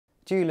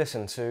Do you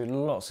listen to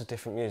lots of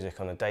different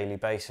music on a daily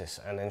basis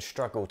and then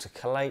struggle to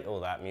collate all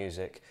that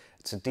music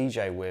to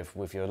DJ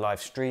with your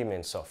live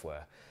streaming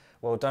software?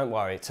 Well, don't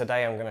worry,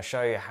 today I'm going to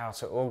show you how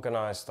to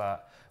organise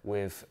that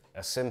with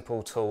a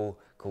simple tool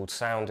called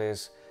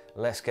Soundiiz.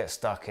 Let's get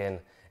stuck in,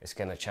 it's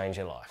going to change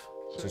your life.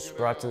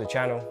 Subscribe to the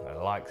channel and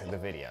like the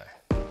video.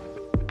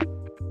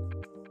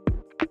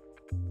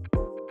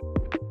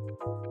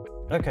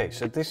 Okay,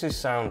 so this is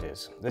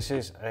Soundiiz. This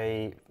is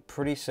a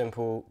pretty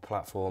simple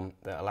platform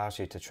that allows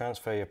you to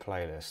transfer your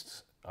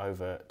playlists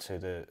over to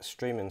the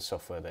streaming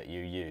software that you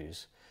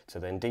use to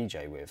then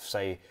DJ with.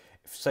 Say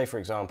for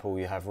example,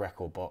 you have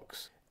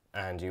Rekordbox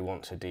and you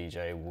want to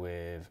DJ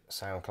with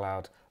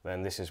SoundCloud,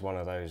 then this is one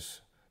of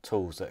those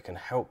tools that can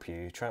help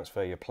you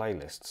transfer your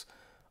playlists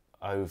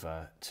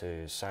over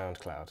to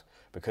SoundCloud,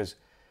 because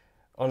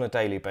on a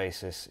daily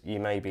basis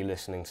you may be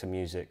listening to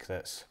music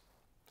that's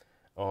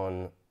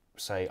on,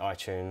 say,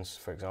 iTunes,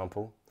 for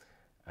example,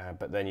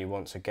 but then you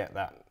want to get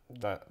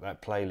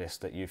that playlist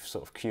that you've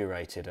sort of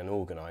curated and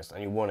organised,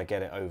 and you want to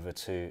get it over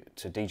to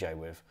DJ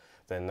with,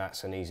 then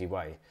that's an easy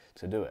way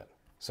to do it.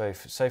 So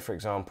say for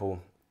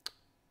example,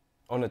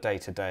 on a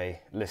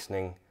day-to-day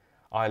listening,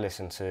 I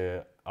listen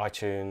to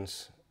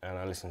iTunes and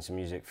I listen to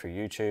music through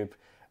YouTube,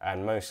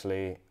 and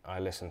mostly I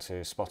listen to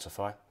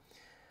Spotify.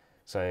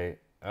 So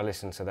I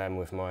listen to them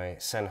with my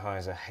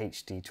Sennheiser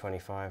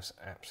HD25s,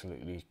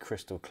 absolutely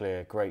crystal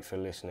clear, great for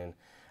listening,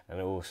 and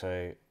I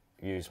also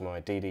use my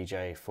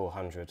DDJ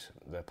 400,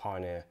 the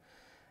Pioneer,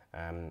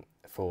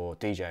 for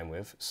DJing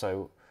with.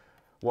 So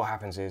what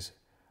happens is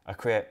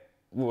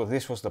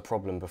this was the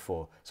problem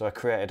before, so I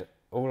created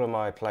all of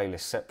my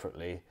playlists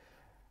separately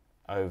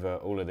over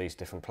all of these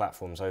different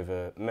platforms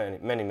over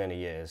many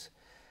years,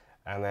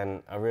 and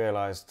then I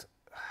realised,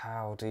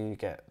 how do you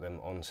get them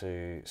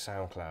onto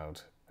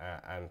SoundCloud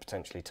and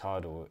potentially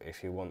Tidal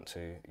if you want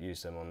to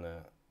use them on the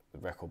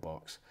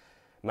Rekordbox?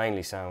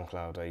 Mainly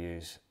SoundCloud I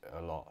use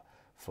a lot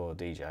for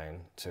DJing,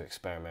 to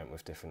experiment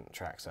with different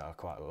tracks that I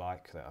quite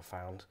like, that I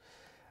found.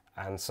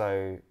 And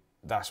so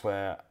that's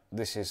where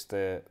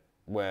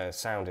where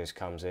Soundiiz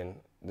comes in.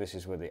 This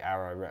is where the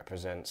arrow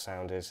represents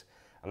Soundiiz,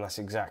 and that's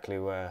exactly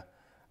where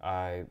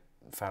I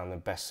found the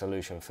best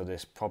solution for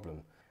this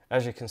problem.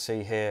 As you can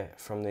see here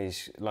from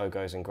these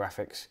logos and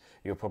graphics,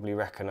 you'll probably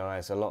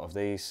recognise a lot of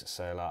these,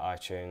 so like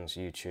iTunes,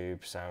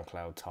 YouTube,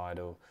 SoundCloud,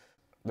 Tidal.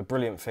 The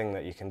brilliant thing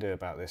that you can do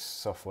about this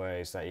software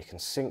is that you can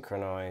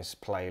synchronise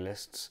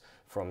playlists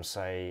from,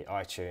 say,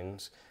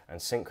 iTunes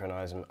and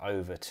synchronise them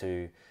over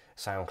to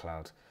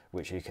SoundCloud,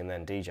 which you can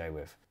then DJ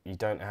with. You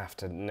don't have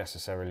to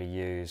necessarily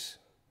use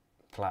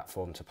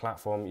platform to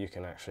platform. You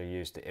can actually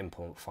use the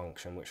import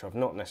function, which I've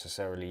not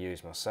necessarily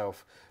used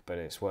myself, but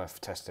it's worth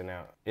testing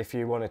out. If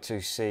you wanted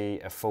to see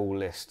a full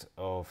list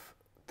of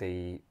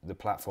the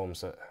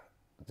platforms that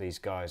these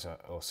guys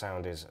or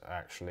Soundiiz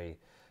actually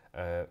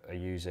are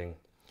using,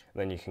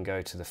 then you can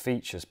go to the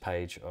features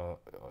page or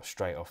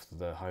straight off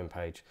the home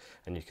page,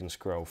 and you can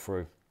scroll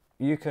through.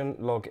 You can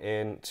log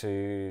in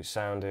to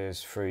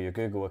Soundiiz through your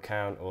Google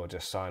account or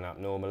just sign up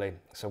normally.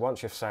 So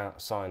once you've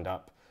signed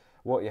up,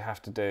 what you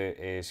have to do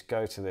is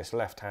go to this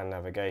left-hand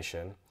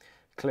navigation,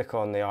 click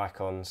on the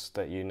icons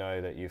that you know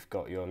that you've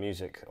got your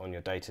music on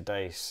your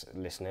day-to-day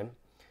listening,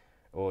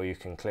 or you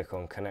can click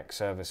on Connect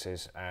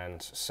Services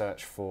and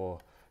search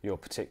for your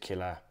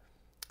particular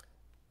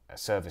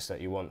service that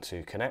you want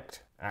to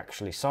connect.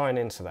 Actually sign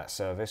into that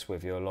service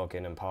with your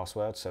login and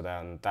password, so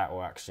then that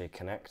will actually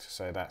connect.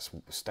 So that's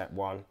step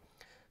one.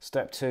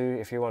 Step two,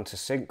 if you want to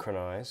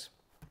synchronize,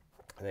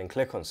 then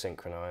click on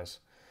synchronize.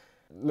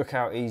 Look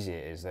how easy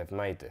it is, they've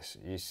made this.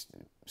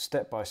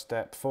 Step by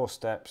step, 4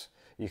 steps,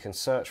 you can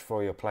search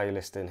for your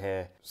playlist in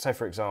here. Say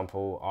for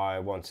example, I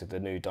wanted the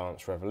new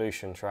Dance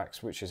Revolution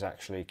tracks, which is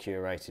actually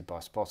curated by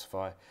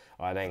Spotify.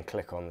 I then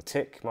click on the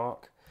tick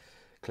mark,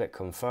 click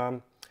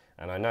confirm,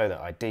 and I know that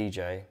I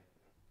DJ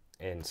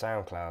in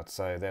SoundCloud,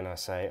 so then I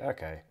say,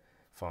 okay,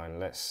 fine,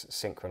 let's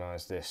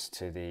synchronize this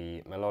to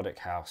the melodic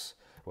house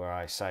where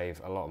I save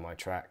a lot of my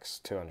tracks,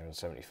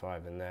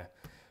 275 in there.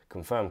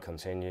 Confirm,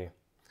 continue.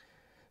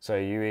 So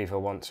you either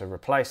want to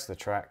replace the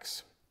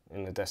tracks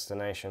in the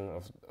destination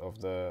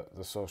of the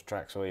source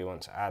tracks, or you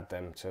want to add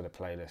them to the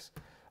playlist.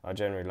 I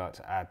generally like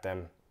to add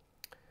them.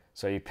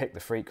 So you pick the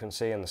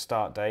frequency and the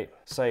start date,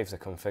 save the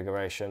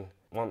configuration.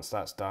 Once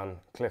that's done,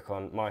 click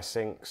on My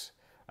Syncs,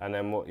 and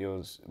then what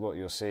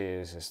you'll see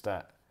is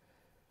that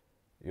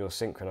your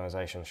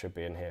synchronization should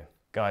be in here.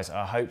 Guys,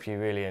 I hope you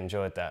really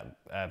enjoyed that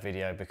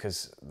video,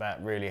 because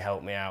that really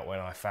helped me out when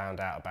I found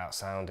out about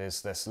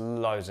Soundiiz. There's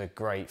loads of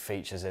great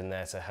features in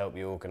there to help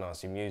you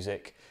organise your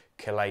music,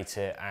 collate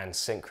it and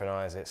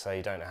synchronise it, so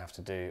you don't have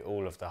to do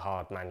all of the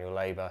hard manual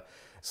labour.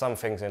 Some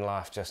things in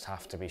life just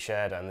have to be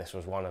shared, and this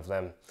was one of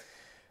them.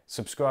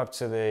 Subscribe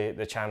to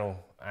the channel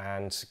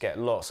and get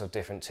lots of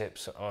different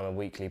tips on a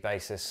weekly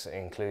basis,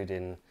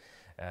 including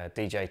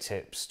DJ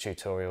tips,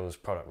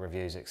 tutorials, product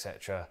reviews,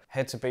 etc.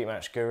 Head to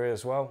Beatmatch Guru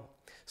as well.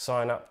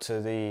 Sign up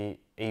to the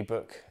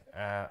ebook.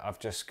 I've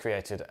just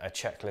created a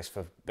checklist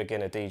for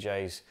beginner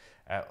DJs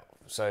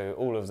So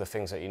all of the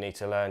things that you need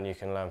to learn, you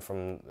can learn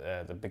from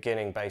the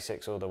beginning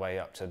basics all the way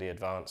up to the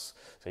advanced,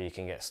 so you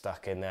can get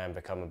stuck in there and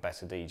become a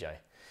better DJ.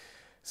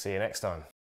 See you next time.